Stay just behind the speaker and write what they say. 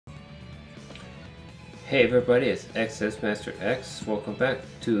Hey everybody, it's XEspmasterX. Welcome back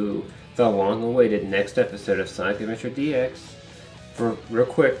to the long-awaited next episode of Sonic Adventure DX. For real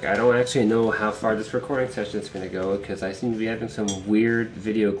quick, I don't actually know how far this recording session is going to go because I seem to be having some weird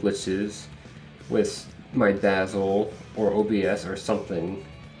video glitches with my Dazzle or OBS or something.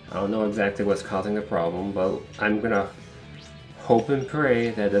 I don't know exactly what's causing the problem, but I'm going to hope and pray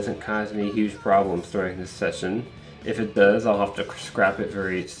that it doesn't cause any huge problems during this session. If it does, I'll have to scrap it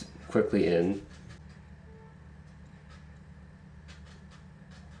very quickly in.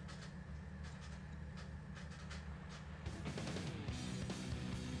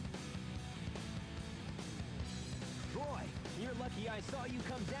 You're lucky I saw you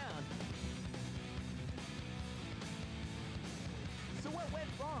come down. So what went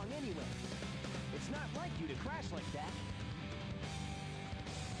wrong anyway? It's not like you to crash like that.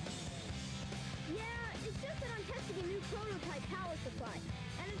 Yeah, it's just that I'm testing a new prototype power supply,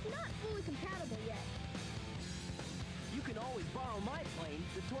 and it's not fully compatible yet. You can always borrow my plane,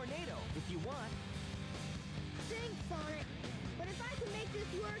 the Tornado, if you want. Thanks, Sonic. But if I can make this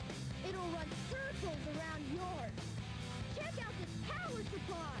work, it'll run circles around yours. Check out this power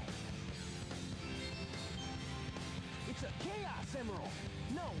supply! It's a Chaos Emerald!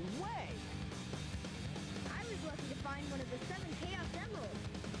 No way! I was lucky to find one of the 7 Chaos Emeralds.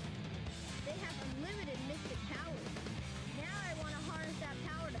 They have unlimited mystic powers. Now I want to harness that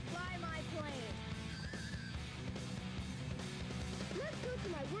power to fly my plane. Let's go to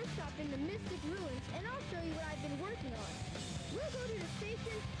my workshop in the Mystic Ruins, and I'll show you what I've been working on. We'll go to the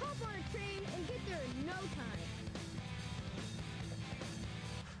station, hop on a train, and get there in no time.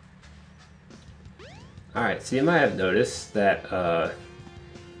 Alright, so you might have noticed that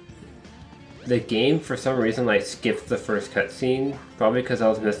the game for some reason like skipped the first cutscene, probably because I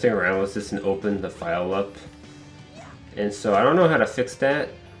was messing around with this and opened the file up. And so I don't know how to fix that.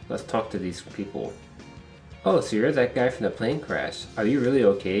 Let's talk to these people. Oh, so you're that guy from the plane crash. Are you really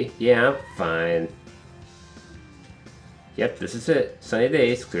okay? Yeah, I'm fine. Yep, this is it. Sunny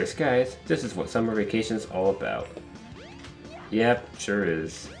days, clear skies. This is what summer vacation's all about. Yep, sure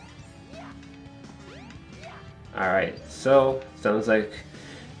is. Alright, so, sounds like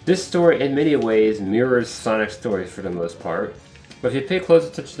this story in many ways mirrors Sonic's story for the most part. But if you pay close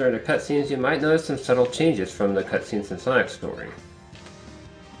attention during the cutscenes, you might notice some subtle changes from the cutscenes in Sonic's story.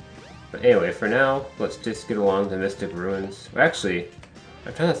 But anyway, for now, let's just get along the Mystic Ruins. Well, actually,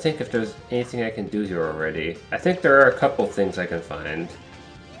 I'm trying to think if there's anything I can do here already. I think there are a couple things I can find.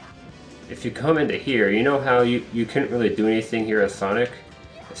 If you come into here, you know how you couldn't really do anything here as Sonic?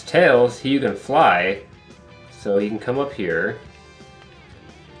 As Tails, you can fly. So you can come up here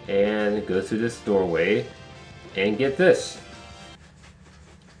and go through this doorway and get this.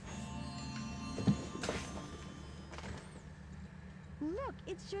 Look,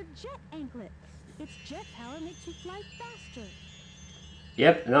 it's your jet anklet. Its jet power makes you fly faster.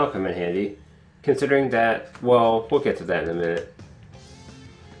 Yep, and that'll come in handy. Considering that, well, we'll get to that in a minute.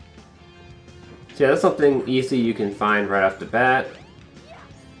 So yeah, that's something easy you can find right off the bat.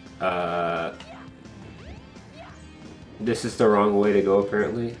 This is the wrong way to go,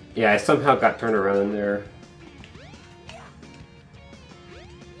 apparently. Yeah, I somehow got turned around there.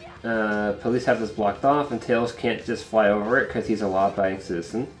 Police have this blocked off, and Tails can't just fly over it because he's a law-abiding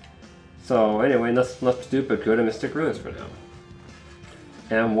citizen. So anyway, nothing left to do but go to Mystic Ruins for now.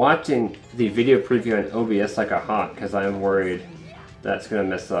 And I'm watching the video preview on OBS like a hawk because I'm worried that's going to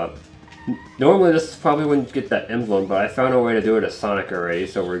mess up. Normally this is probably when you get that emblem, but I found a way to do it as Sonic already,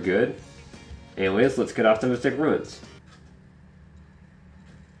 so we're good. Anyways, let's get off to Mystic Ruins.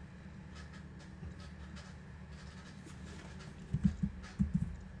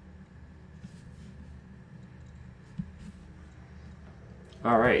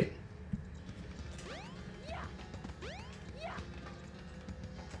 Alright.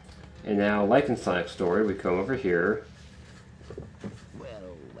 And now, like in Sonic's story, we come over here.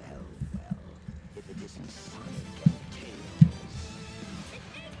 Well, if it isn't Sonic and Tails. It's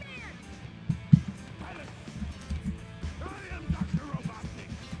Eggman! Pilot! I am Dr.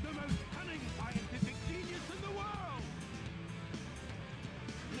 Robotnik, the most cunning scientific genius in the world!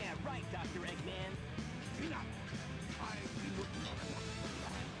 Yeah, right, Dr. Eggman. Enough! I've been working on it.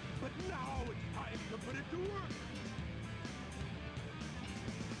 But now it's time to put it to work!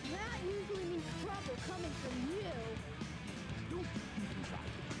 That usually means trouble coming from you. Don't even try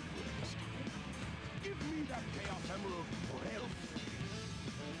to be this time. Give me that Chaos Emerald, or else...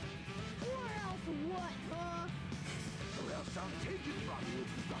 Or else what, huh? Or else I'll take it from you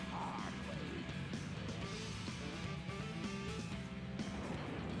the hard way.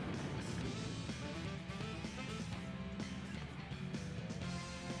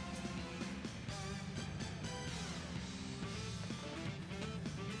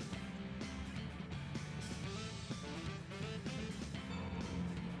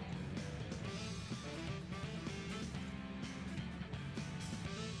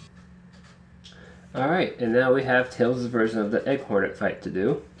 Alright, and now we have Tails' version of the Egg Hornet fight to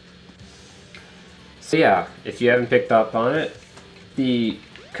do. So yeah, if you haven't picked up on it, the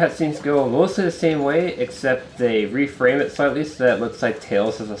cutscenes go mostly the same way, except they reframe it slightly so that it looks like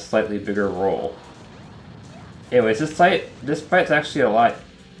Tails has a slightly bigger role. Anyways, this fight's actually a lot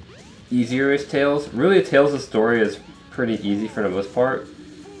easier as Tails. Really, Tails' story is pretty easy for the most part.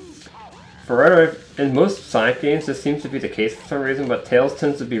 In most Sonic games, this seems to be the case for some reason, but Tails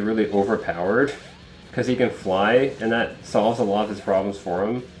tends to be really overpowered because he can fly, and that solves a lot of his problems for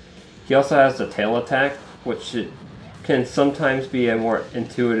him. He also has the tail attack, which can sometimes be a more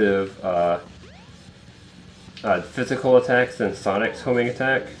intuitive physical attack than Sonic's homing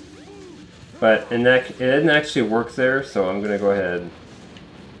attack. But it didn't actually work there, so I'm going to go ahead and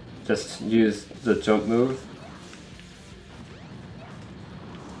just use the jump move.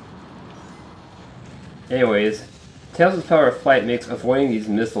 Anyways, Tails' power of flight makes avoiding these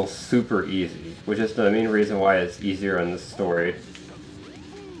missiles super easy, which is the main reason why it's easier in this story.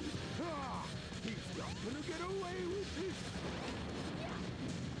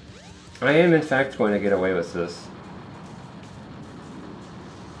 I am in fact going to get away with this.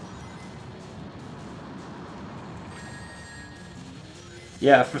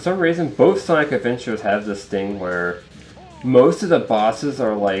 Yeah, for some reason both Sonic Adventures have this thing where most of the bosses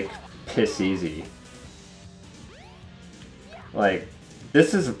are like piss easy. Like,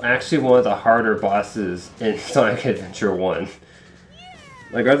 this is actually one of the harder bosses in Sonic Adventure 1.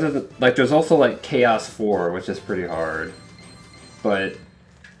 Like, there's also like Chaos 4, which is pretty hard. But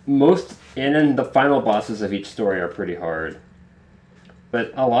and then the final bosses of each story are pretty hard.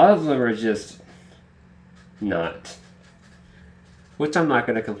 But a lot of them are just not. Which I'm not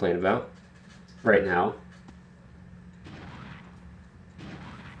going to complain about right now.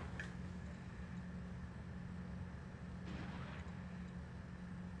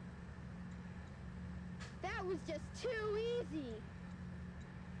 That was just too easy.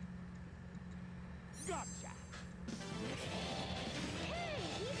 Gotcha. Hey,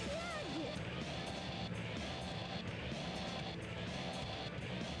 he snagged it.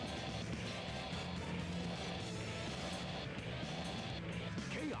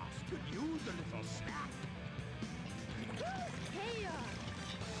 Chaos could use a little snap. Chaos.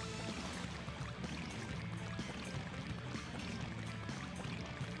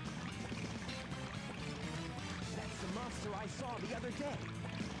 That's the monster I saw the other day.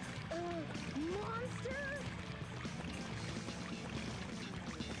 Monster?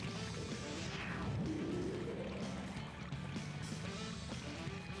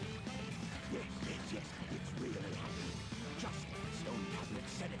 Yes, it's really happening. Just as Stone Cabinet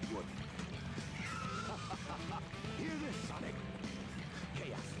said it would. Hear this, Sonic?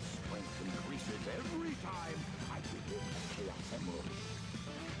 Chaos's strength increases every time I begin a Chaos Emerald.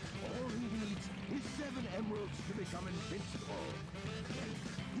 All he needs is 7 emeralds to become invincible. Then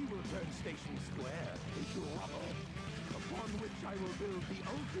he will turn Station Square into rubble, upon which I will build the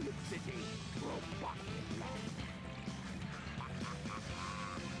ultimate city, Robotnik Land.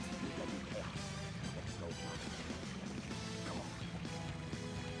 You ready, Chaos? Let's go first. Come on.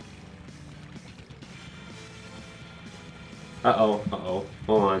 Uh-oh.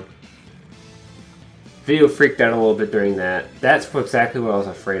 Hold on. Video freaked out a little bit during that. That's exactly what I was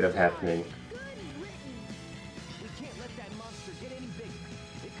afraid of happening. Good written. We can't let that monster get any bigger.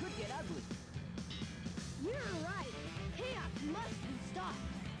 It could get ugly. You're right. Chaos must be stopped.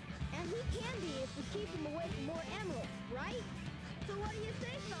 And he can be if we keep him away from more emeralds, right? So what do you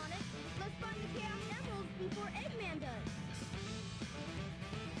say, Sonic? Let's find the Chaos Emeralds before Eggman does.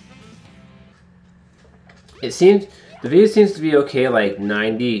 The video seems to be okay like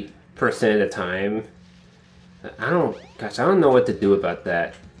 90% of the time. I don't know what to do about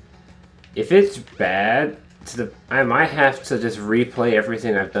that. If it's bad, I might have to just replay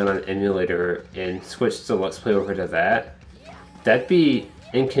everything I've done on emulator and switch the Let's Play over to that. That'd be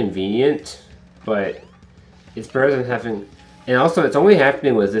inconvenient, but it's better than having... And also, it's only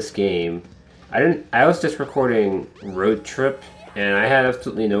happening with this game. I was just recording Road Trip, and I had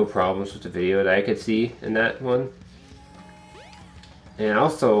absolutely no problems with the video that I could see in that one. And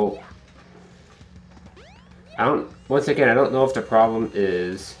also, once again, I don't know if the problem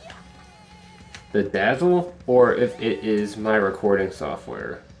is the Dazzle or if it is my recording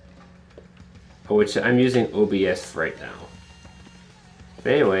software, which I'm using OBS right now.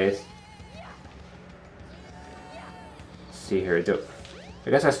 But anyways, let's see here. I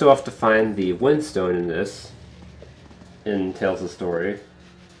guess I still have to find the Windstone in this, in Tails' story.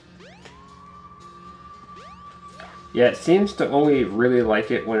 Yeah, it seems to only really like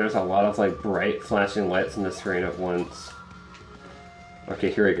it when there's a lot of like bright flashing lights in the screen at once.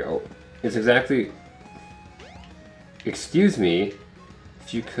 Okay, here we go. It's exactly excuse me,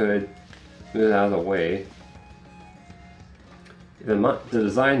 if you could move out of the way. The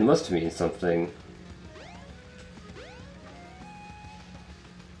design must mean something.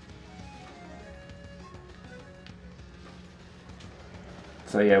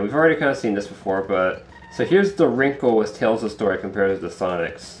 So yeah, we've already kind of seen this before, but... So here's the wrinkle with Tails' story compared to the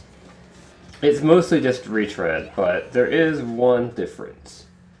Sonic's. It's mostly just retread, but there is one difference.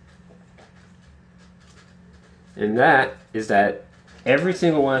 And that is that every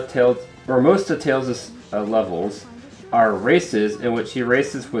single one of Tails, or most of Tails' levels, are races in which he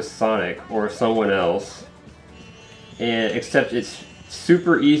races with Sonic or someone else. And except it's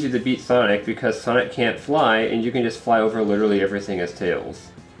super easy to beat Sonic because Sonic can't fly and you can just fly over literally everything as Tails.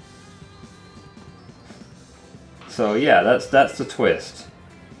 So yeah, that's the twist.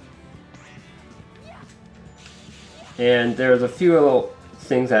 And there's a few little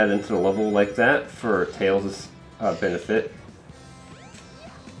things added into the level like that for Tails' benefit.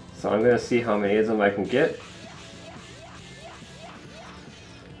 So I'm gonna see how many of them I can get.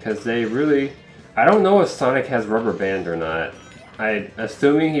 Because they really... I don't know if Sonic has rubber band or not. I'm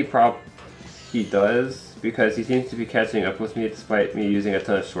assuming he does, because he seems to be catching up with me despite me using a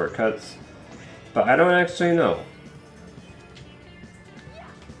ton of shortcuts. But I don't actually know.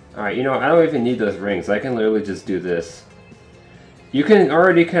 Alright, you know, I don't even need those rings. I can literally just do this. You can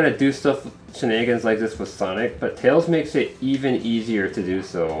already kind of do stuff, shenanigans like this with Sonic, but Tails makes it even easier to do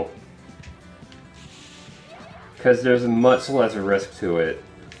so. Because there's much less risk to it.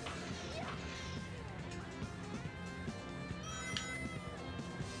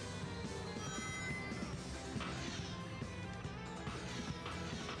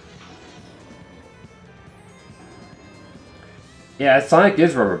 Yeah, Sonic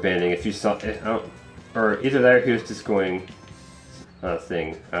is rubber banding if you saw it. Or either that or he was just going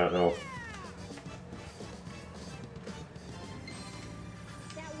thing. I don't know.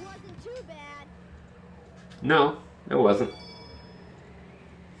 That wasn't too bad. No, it wasn't.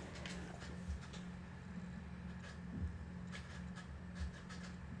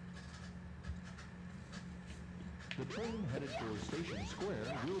 The train headed for Station Square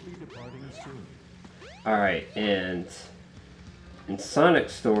will be departing soon. Alright, and in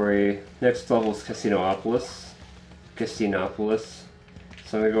Sonic's story, next level is Casinopolis.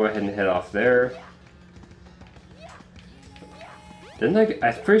 So I'm gonna go ahead and head off there. I'm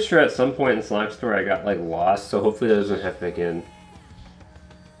pretty sure at some point in Sonic's story I got like lost, so hopefully that doesn't happen again.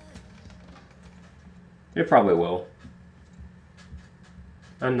 It probably will.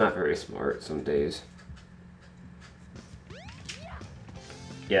 I'm not very smart some days.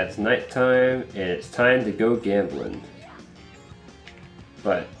 Yeah, it's nighttime and it's time to go gambling.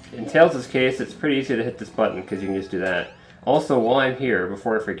 But in Tails' case, it's pretty easy to hit this button because you can just do that. Also, while I'm here,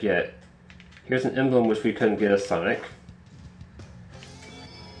 before I forget, here's an emblem which we couldn't get as Sonic.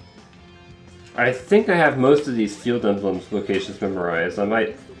 I think I have most of these field emblems locations memorized. I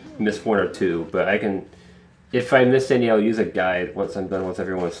might miss one or two, but I can... If I miss any, I'll use a guide once I'm done with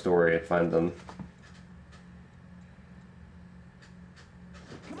everyone's story and find them.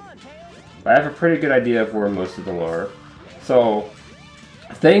 But I have a pretty good idea of where most of them are. So,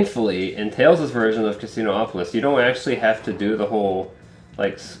 thankfully, in Tails' version of Casinopolis, you don't actually have to do the whole,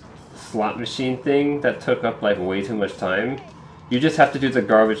 like, slot machine thing that took up, like, way too much time. You just have to do the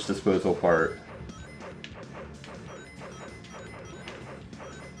garbage disposal part.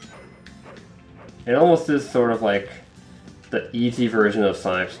 It almost is sort of like the easy version of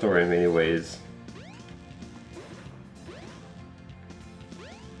Sonic's story in many ways.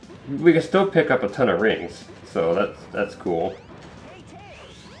 We can still pick up a ton of rings, so that's cool.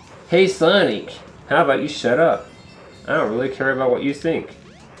 Hey Sonic, how about you shut up? I don't really care about what you think.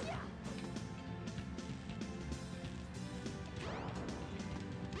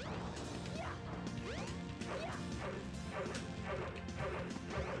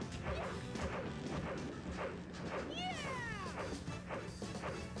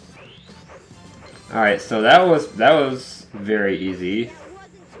 Alright, so that was very easy.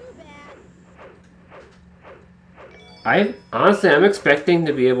 I'm expecting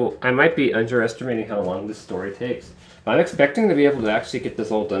to be able... I might be underestimating how long this story takes. But I'm expecting to be able to actually get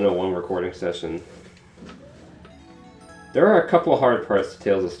this all done in one recording session. There are a couple of hard parts to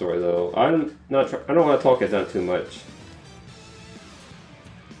Tails' story, though. I don't want to talk it down too much.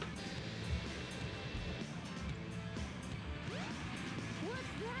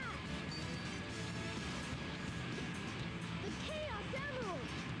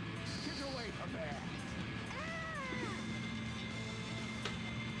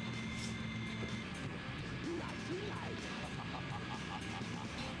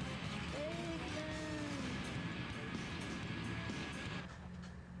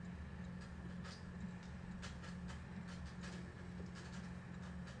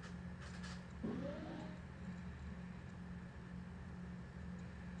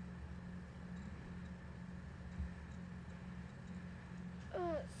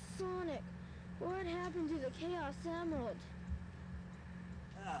 What happened to the Chaos Emerald?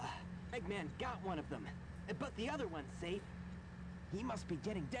 Eggman got one of them, but the other one's safe. He must be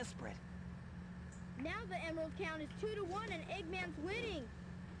getting desperate. Now the emerald count is 2-1 and Eggman's winning.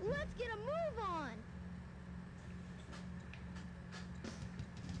 Let's get a move on.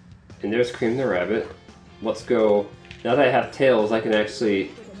 And there's Cream the Rabbit. Let's go. Now that I have Tails, I can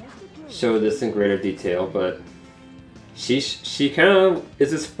actually show this in greater detail, but she kind of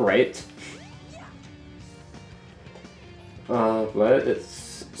is a sprite. But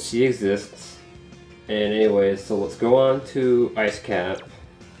she exists. And anyway, so let's go on to Ice Cap.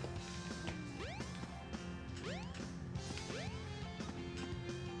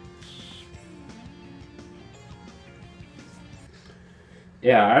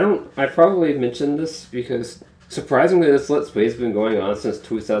 Yeah, I probably mentioned this because surprisingly this Let's Play has been going on since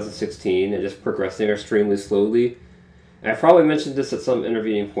 2016 and just progressing extremely slowly. I probably mentioned this at some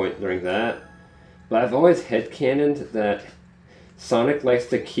intervening point during that, but I've always headcanoned that Sonic likes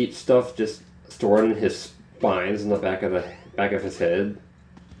to keep stuff just stored in his spines in the back of his head.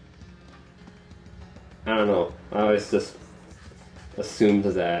 I don't know. I always just assumed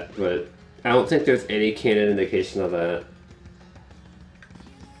that, but I don't think there's any canon indication of that.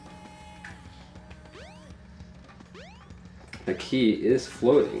 The key is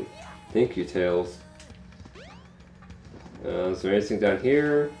floating. Thank you, Tails. Is there anything down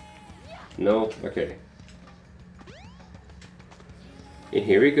here? No? Okay. And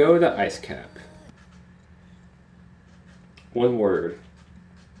here we go, the Ice Cap. One word.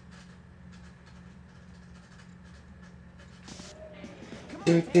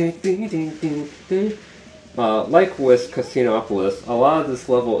 Like with Casinopolis, a lot of this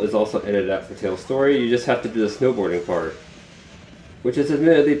level is also edited out for Tails' story. You just have to do the snowboarding part. Which is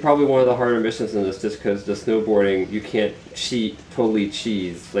admittedly probably one of the harder missions in this, just because the snowboarding, you can't totally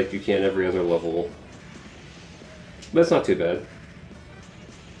cheese like you can every other level. But it's not too bad.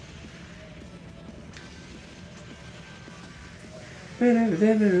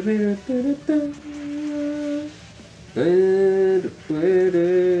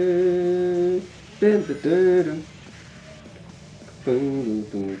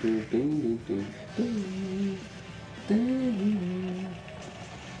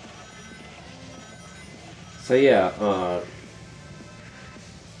 So yeah,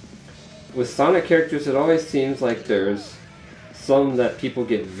 with Sonic characters it always seems like there's some that people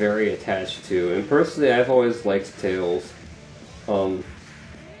get very attached to, and personally I've always liked Tails. I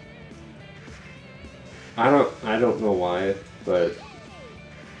don't know why, but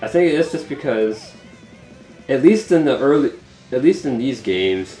I think it's just because at least in these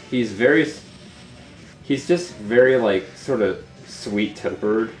games, he's just very like sort of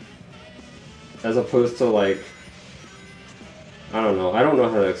sweet-tempered, as opposed to like, I don't know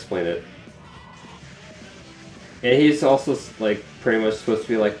how to explain it. And he's also like pretty much supposed to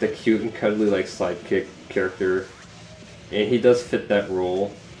be like the cute and cuddly like sidekick character, and he does fit that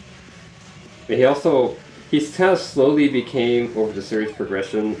role. But he's kind of slowly became, over the series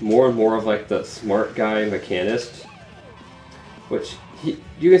progression, more and more of like the smart guy mechanist, which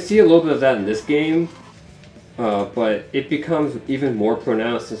you can see a little bit of that in this game, but it becomes even more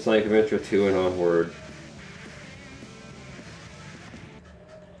pronounced in Sonic Adventure 2 and onward.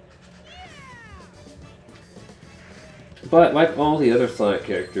 But like all the other Sonic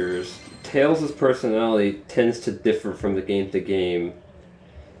characters, Tails' personality tends to differ from the game to game.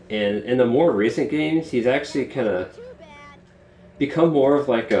 And in the more recent games, he's actually kind of become more of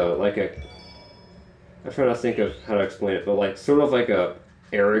like a I'm trying to think of how to explain it, but like sort of like a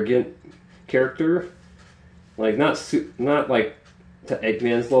arrogant character, like not like to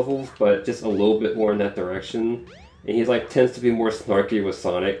Eggman's levels, but just a little bit more in that direction. And he like tends to be more snarky with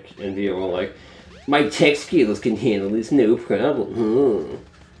Sonic and be all like, "My tech skills can handle this, no problem."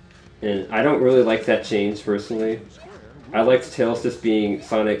 And I don't really like that change personally. I liked Tails just being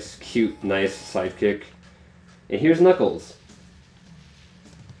Sonic's cute, nice sidekick. And here's Knuckles.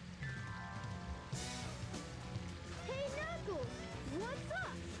 Hey, Knuckles! What's up?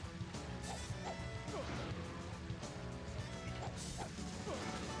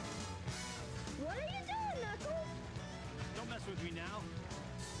 What are you doing, Knuckles? Don't mess with me now.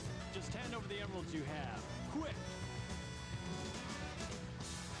 Just hand over the emeralds you have. Quick!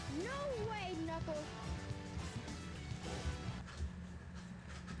 No way, Knuckles!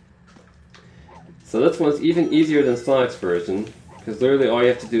 So this one's even easier than Sonic's version, because literally all you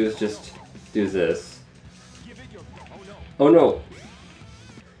have to do is just do this. Oh no!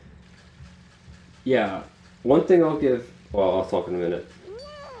 Yeah, one thing I'll give... Well, I'll talk in a minute.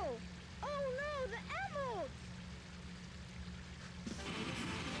 Whoa! Oh no, the emeralds!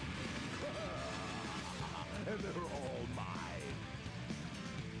 and they're all mine.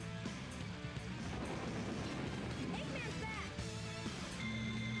 Eggman's back!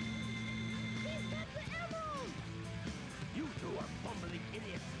 He's got the emerald! You two are bumbling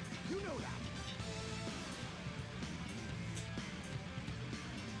idiots. You know that.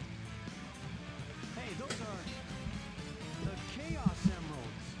 Hey, those are the Chaos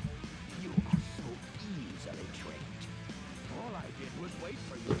Emeralds. You are so easily tricked. All I did was wait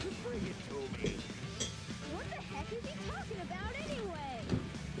for you to bring it to me. What the heck is he talking about anyway?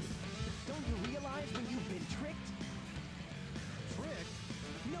 Don't you realize when you've been tricked? Tricked?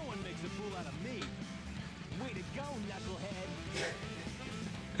 No one makes a fool out of me. Way to go, knucklehead.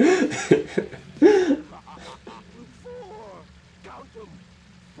 4! Count them!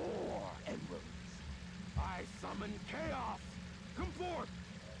 4 emeralds. I summon chaos. Come forth!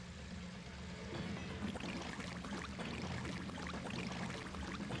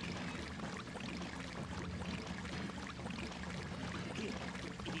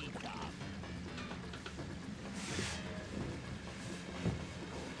 Eat up.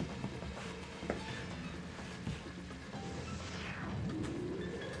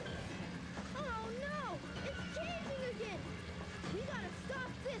 Oh no! It's changing again! We gotta stop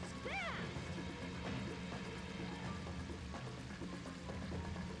this fast!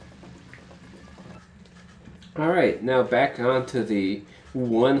 Alright, now back on to the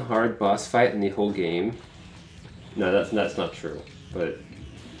one hard boss fight in the whole game. No, that's not true, but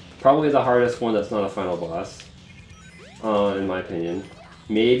probably the hardest one that's not a final boss, in my opinion.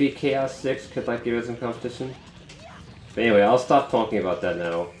 Maybe Chaos 6 could like give it some competition. But anyway, I'll stop talking about that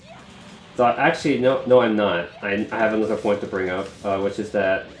now. So actually, no, I'm not. I have another point to bring up, which is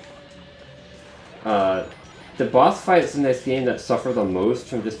that the boss fights in this game that suffer the most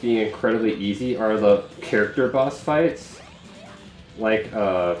from just being incredibly easy are the character boss fights. Like,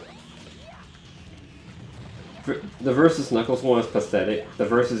 the versus Knuckles one is pathetic. The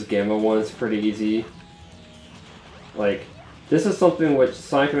versus Gamma one is pretty easy. Like, this is something which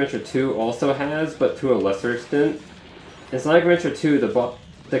Sonic Adventure 2 also has, but to a lesser extent. In Sonic Adventure 2, the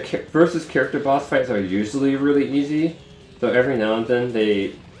versus character boss fights are usually really easy, though every now and then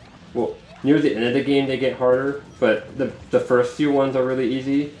they, well, near the end of the game they get harder, but the first few ones are really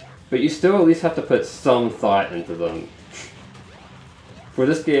easy. But you still at least have to put some thought into them. For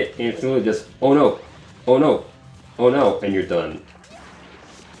this game, it's really just, oh no, oh no, oh no, and you're done.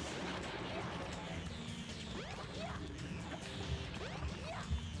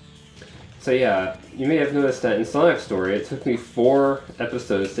 So yeah, you may have noticed that in Sonic's story, it took me 4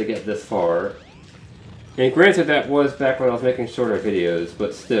 episodes to get this far. And granted, that was back when I was making shorter videos,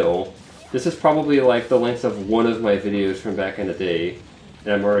 but still, this is probably like the length of one of my videos from back in the day,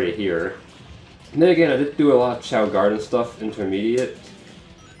 and I'm already here. And then again, I did do a lot of Chao Garden stuff intermediate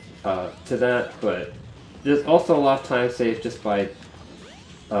to that, but there's also a lot of time saved just by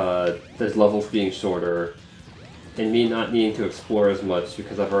those levels being shorter, and me not needing to explore as much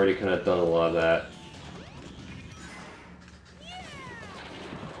because I've already kind of done a lot of that.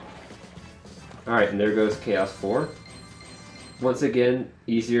 Alright, and there goes Chaos 4. Once again,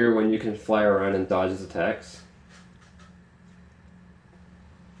 easier when you can fly around and dodge his attacks.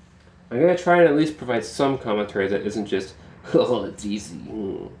 I'm going to try and at least provide some commentary that isn't just, oh, it's easy.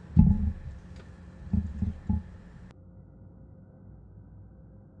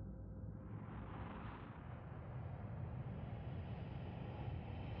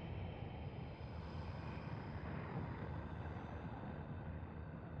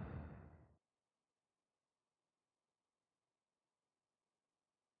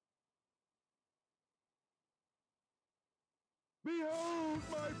 Behold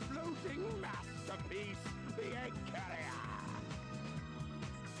my floating masterpiece, the Egg Carrier!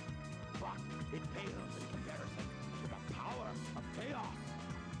 But it pales in comparison to the power of chaos.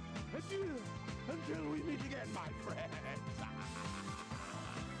 Adieu, until we meet again, my friends!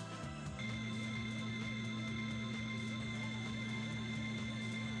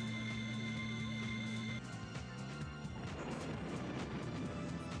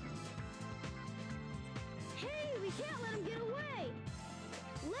 Hey, we can't let him get away!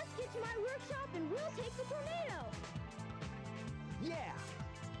 Let's get to my workshop and we'll take the tornado! Yeah!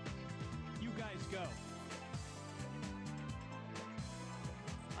 You guys go.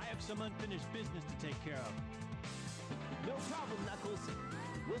 I have some unfinished business to take care of. No problem, Knuckles.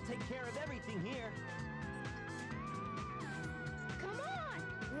 We'll take care of everything here. Come on!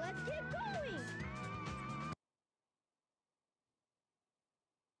 Let's get going!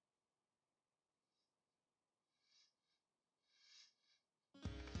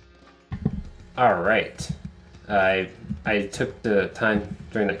 Alright. I took the time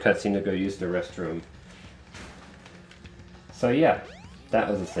during that cutscene to go use the restroom. So yeah, that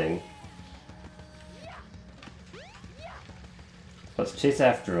was the thing. Let's chase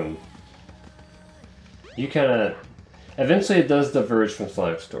after him. You kinda... Eventually it does diverge from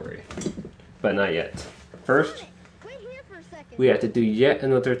Sonic's story. But not yet. First, Wait here for a second. we have to do yet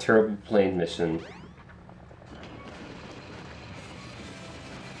another terrible plane mission.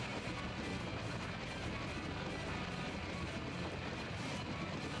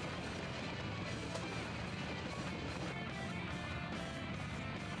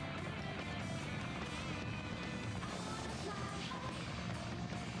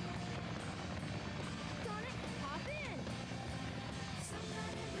 Sonic, hop in.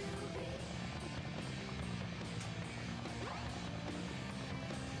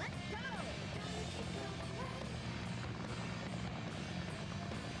 Let's go.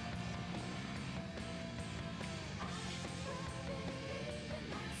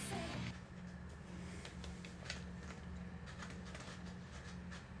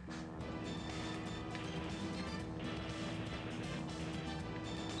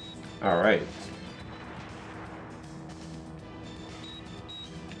 Alright.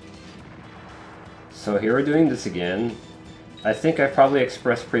 So here we're doing this again. I think I probably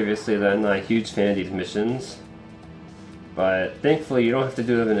expressed previously that I'm not a huge fan of these missions. But thankfully you don't have to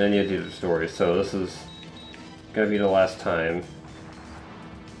do them in any of the other stories, so this is gonna be the last time.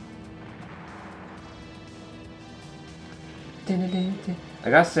 I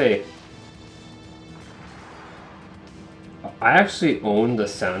gotta say, I actually own the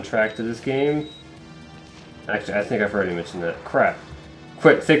soundtrack to this game. Actually, I think I've already mentioned that. Crap.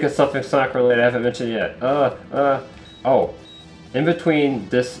 Quick, think of something Sonic related I haven't mentioned yet. Oh. In between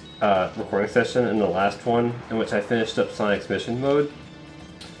this recording session and the last one, in which I finished up Sonic's mission mode,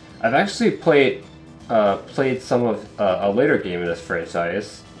 I've actually played some of a later game in this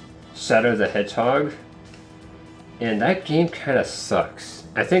franchise, Shadow the Hedgehog, and that game kind of sucks.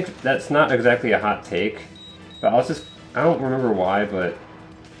 I think that's not exactly a hot take, but I don't remember why, but...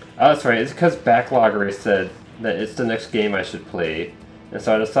 Oh, that's right, it's because Backlogger said that it's the next game I should play, and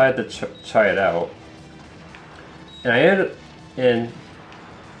so I decided to try it out. And I ended in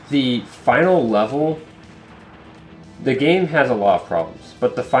the final level. The game has a lot of problems,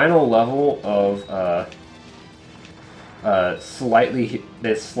 but the final level of the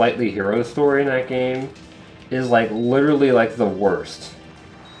slightly hero story in that game is like literally like the worst.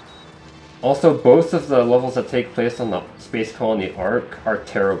 Also, both of the levels that take place on the Space Colony Ark are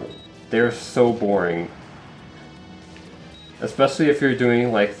terrible. They're so boring. Especially if you're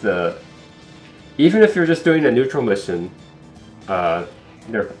doing like even if you're just doing a neutral mission,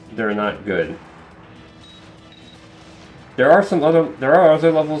 they're not good. There are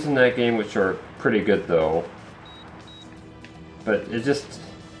other levels in that game which are pretty good though. But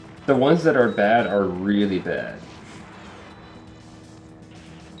the ones that are bad are really bad.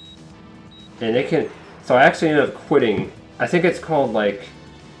 And so I actually ended up quitting. I think it's called like,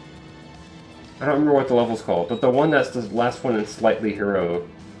 I don't remember what the level's called, but the one that's the last one in Slightly Hero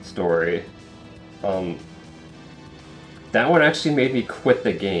story, that one actually made me quit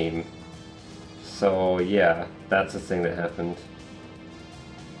the game. So yeah, that's the thing that happened.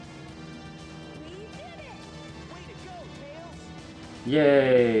 We did it. Way to go, Tails!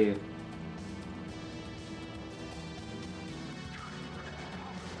 Yay!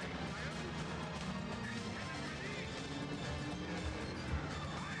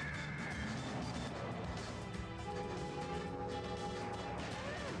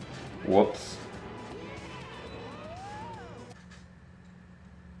 Whoops.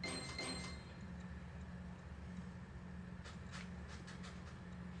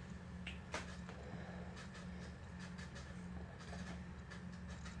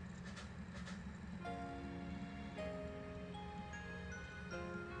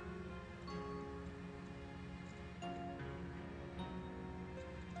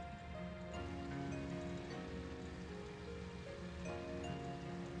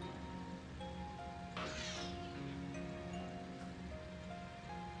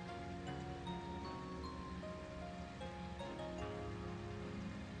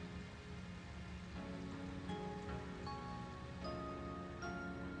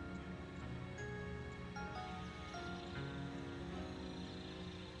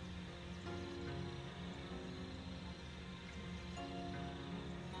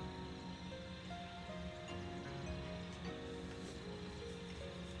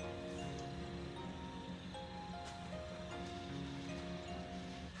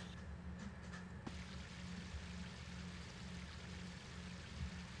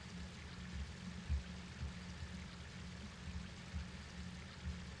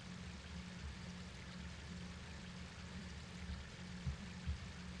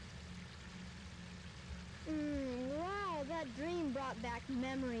 That dream brought back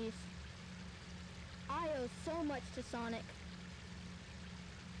memories. I owe so much to Sonic.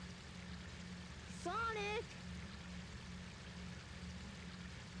 Sonic!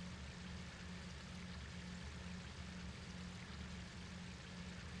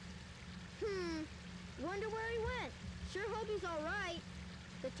 Wonder where he went. Sure hope he's all right.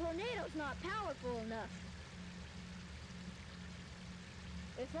 The tornado's not powerful enough.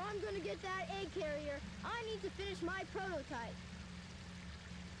 If I'm gonna get that egg carrier, I need to finish my prototype.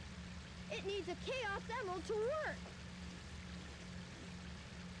 It needs a Chaos Emerald to work.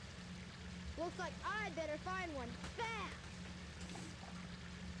 Looks like I'd better find one fast.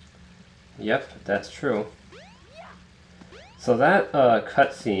 Yep, that's true. So that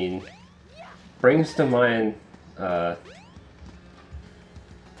cutscene brings to mind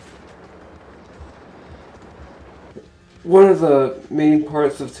one of the main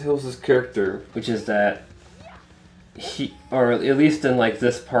parts of Tails' character, which is that he, or at least in like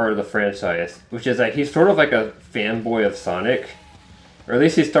this part of the franchise, which is that he's sort of like a fanboy of Sonic, or at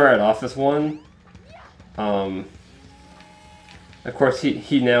least he started off as one. Of course,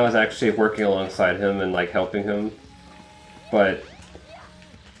 he now is actually working alongside him and like helping him, but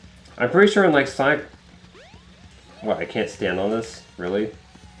I'm pretty sure in like Sonic... What, I can't stand on this? Really?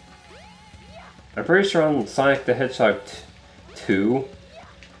 I'm pretty sure on Sonic the Hedgehog 2,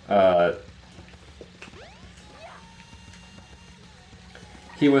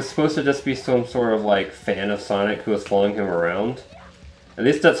 he was supposed to just be some sort of like fan of Sonic who was following him around. At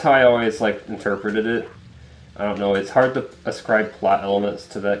least that's how I always like interpreted it. I don't know, it's hard to ascribe plot elements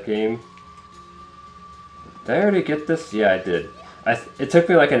to that game. Did I already get this? Yeah, I did. It took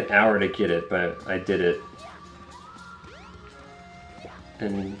me like an hour to get it, but I did it.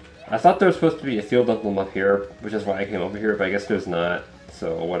 And I thought there was supposed to be a field emblem up here, which is why I came over here, but I guess there's not,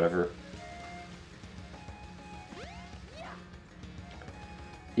 so whatever.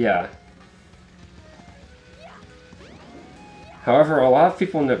 Yeah. However, a lot of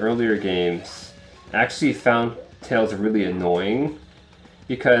people in the earlier games actually found Tails really annoying,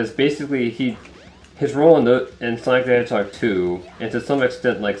 because basically his role in Sonic the Hedgehog 2, and to some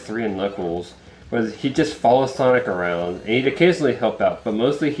extent like 3 and Knuckles, was he just follows Sonic around, and he'd occasionally help out, but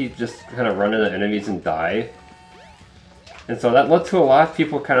mostly he'd just kind of run into enemies and die. And so that led to a lot of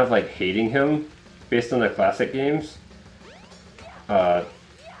people kind of like hating him, based on the classic games. I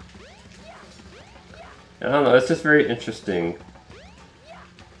don't know, it's just very interesting.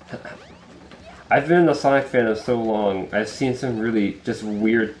 I've been a Sonic fan of so long, I've seen some really just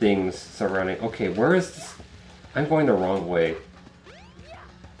weird things surrounding... Okay, where is this? I'm going the wrong way.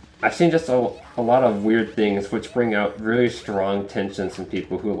 I've seen just a lot of weird things which bring out really strong tensions in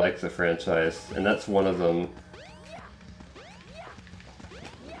people who like the franchise, and that's one of them.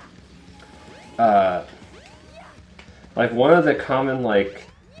 Like, one of the common, like,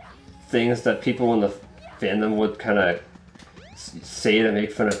 things that people in the fandom would kind of say to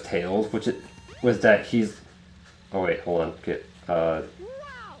make fun of Tails, which was that he's... Oh wait, hold on. Okay, Wow!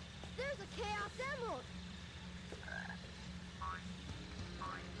 There's a Chaos Emerald!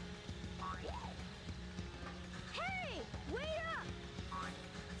 Hey! Wait up!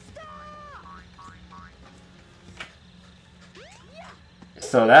 Stop!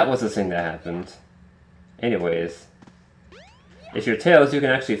 So that was the thing that happened. Anyways, if you're Tails, you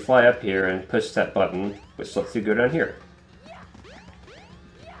can actually fly up here and push that button, which lets you go down here.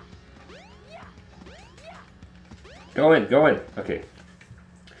 Go in, go in. Okay.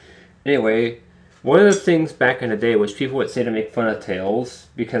 Anyway, one of the things back in the day which people would say to make fun of Tails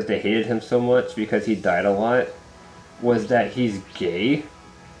because they hated him so much because he died a lot was that he's gay.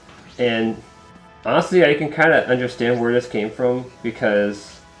 And honestly, I can kind of understand where this came from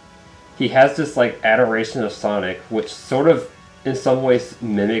because he has this like adoration of Sonic, which sort of in some ways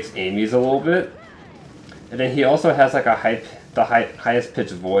mimics Amy's a little bit. And then he also has like the highest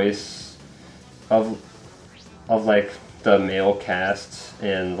pitched voice of like the male cast,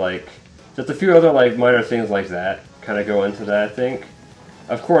 and like just a few other like minor things like that kind of go into that, I think.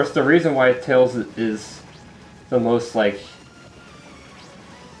 Of course, the reason why Tails is the most like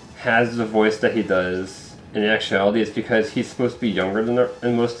has the voice that he does in actuality is because he's supposed to be younger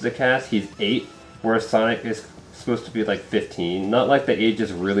than most of the cast. He's 8, whereas Sonic is supposed to be like 15. Not like the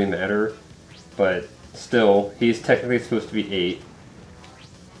ages really matter, but still, he's technically supposed to be 8,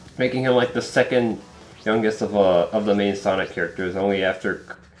 making him like the second youngest of the main Sonic characters, only after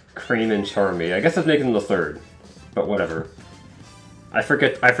Cream and Charmy. I guess that's making him the 3rd, but whatever. I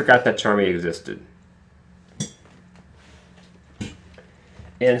forgot that Charmy existed.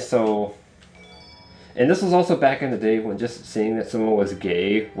 And so, and this was also back in the day when just seeing that someone was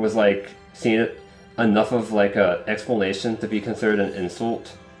gay was like seeing it enough of like a explanation to be considered an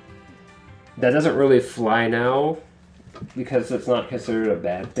insult. That doesn't really fly now because it's not considered a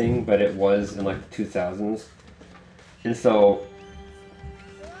bad thing, but it was in like the 2000s. And so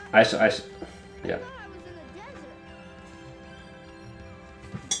yeah. I was in the desert.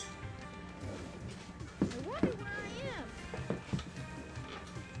 I wonder where I am.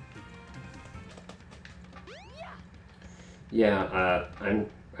 Yeah,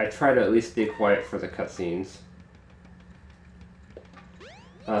 I try to at least stay quiet for the cutscenes.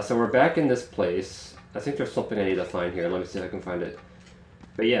 So we're back in this place. I think there's something I need to find here. Let me see if I can find it.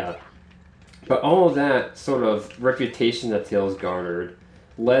 But yeah. But all of that sort of reputation that Tails garnered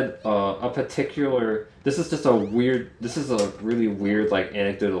led a particular... This is just a weird... This is a really weird, like,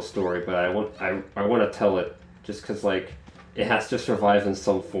 anecdotal story, but I want to tell it just because, like, it has to survive in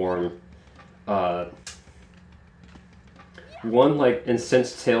some form. One, like,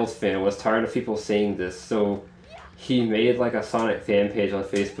 incensed Tails fan was tired of people saying this, so he made, like, a Sonic fan page on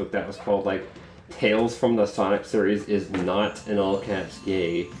Facebook that was called, like, Tails from the Sonic series is not, in all caps,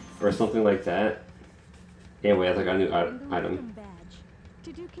 gay, or something like that. Anyway, I got a new item. Badge.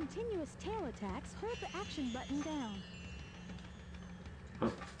 To do continuous tail attacks, hold the action button down.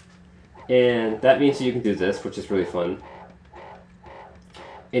 And that means you can do this, which is really fun.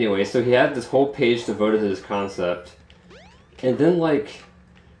 Anyway, so he had this whole page devoted to this concept. And then, like,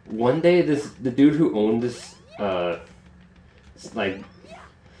 one day, the dude who owned this, like,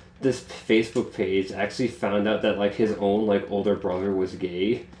 this Facebook page actually found out that, like, his own, like, older brother was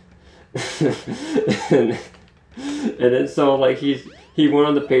gay. and then so, like, he went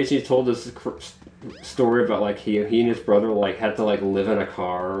on the page and he told this story about, like, he and his brother, like, had to, like, live in a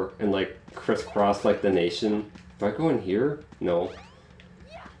car and, like, crisscross, like, the nation. Do I go in here? No.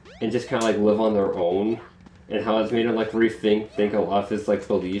 And just kind of, like, live on their own. And how it's made him, like, think a lot of his, like,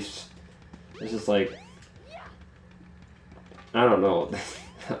 beliefs. It's just, like... I don't know.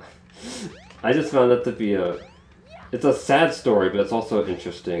 I just found that to be a... It's a sad story, but it's also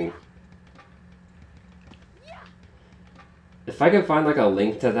interesting. If I can find, like, a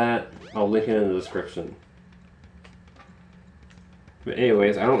link to that, I'll link it in the description. But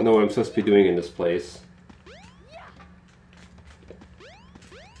anyways, I don't know what I'm supposed to be doing in this place.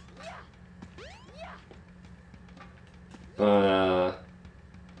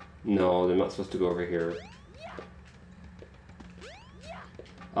 No, they're not supposed to go over here.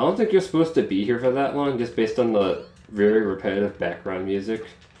 I don't think you're supposed to be here for that long, just based on the very repetitive background music.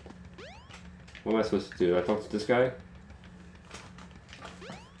 What am I supposed to do? Do I talk to this guy?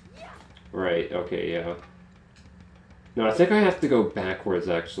 Right, okay, yeah. No, I think I have to go backwards,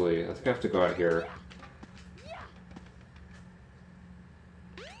 actually. I think I have to go out here.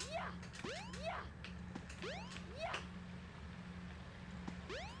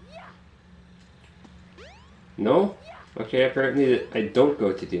 No? Okay, apparently I don't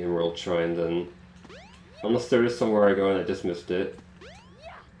go to the Emerald Shrine then. Unless there is somewhere I go and I just missed it.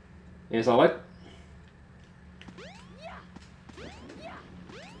 And so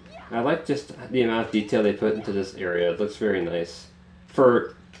I like just the amount of detail they put into this area. It looks very nice.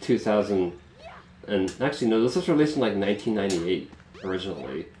 For 2000... And actually, no, this was released in like 1998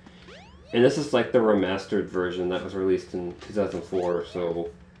 originally. And this is like the remastered version that was released in 2004, so...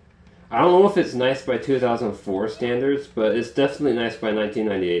 I don't know if it's nice by 2004 standards, but it's definitely nice by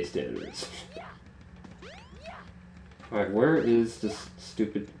 1998 standards. Alright, where is this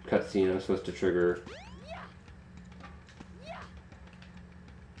stupid cutscene I'm supposed to trigger?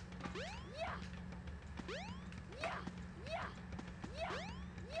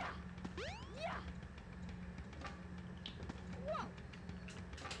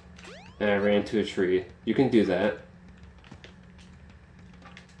 And I ran into a tree. You can do that.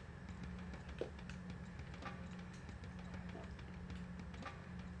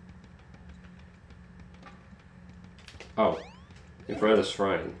 Oh, in front of the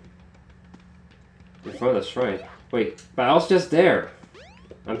shrine. In front of the shrine. Wait, but I was just there.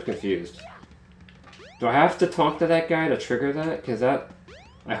 I'm confused. Do I have to talk to that guy to trigger that? Because that...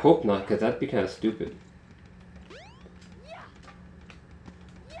 I hope not, because that'd be kind of stupid.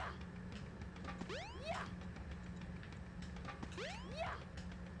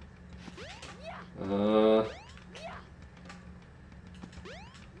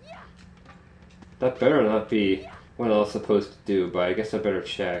 That better not be what I was supposed to do, but I guess I better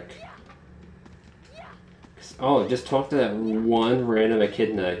check. Oh, just talk to that one random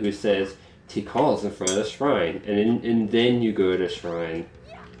echidna who says, Tikal's in front of the shrine, and then you go to the shrine.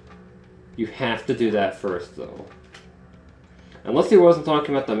 You have to do that first, though. Unless he wasn't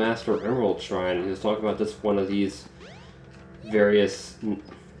talking about the Master Emerald Shrine, he was talking about just one of these various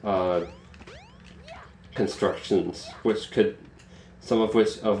constructions, which could, some of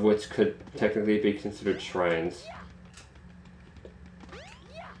which could technically be considered shrines.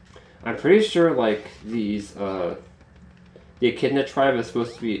 I'm pretty sure like these the Echidna tribe is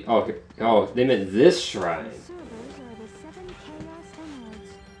supposed to be oh they meant this shrine. The servers are the 7 Chaos Emeralds.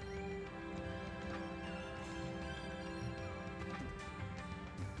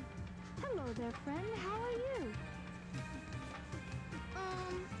 Hello there, friend. How are you?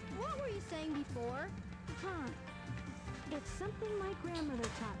 What were you saying before? Huh. It's something my grandmother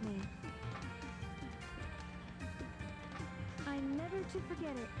taught me. I'm never to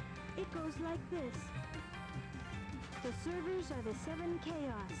forget it. It goes like this. The servers are the 7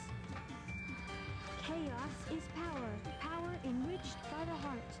 Chaos. Chaos is power. Power enriched by the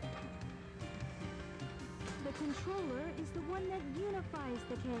heart. The controller is the one that unifies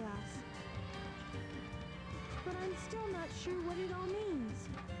the chaos. But I'm still not sure what it all means.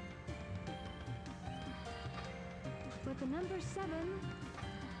 But the number 7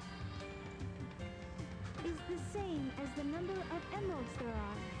 is the same as the number of emeralds there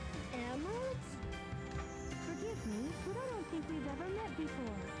are. Emeralds? Forgive me, but I don't think we've ever met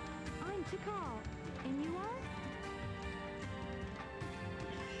before. I'm Tikal, and you are?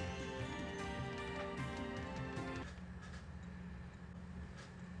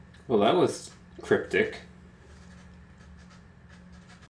 Well, that was cryptic.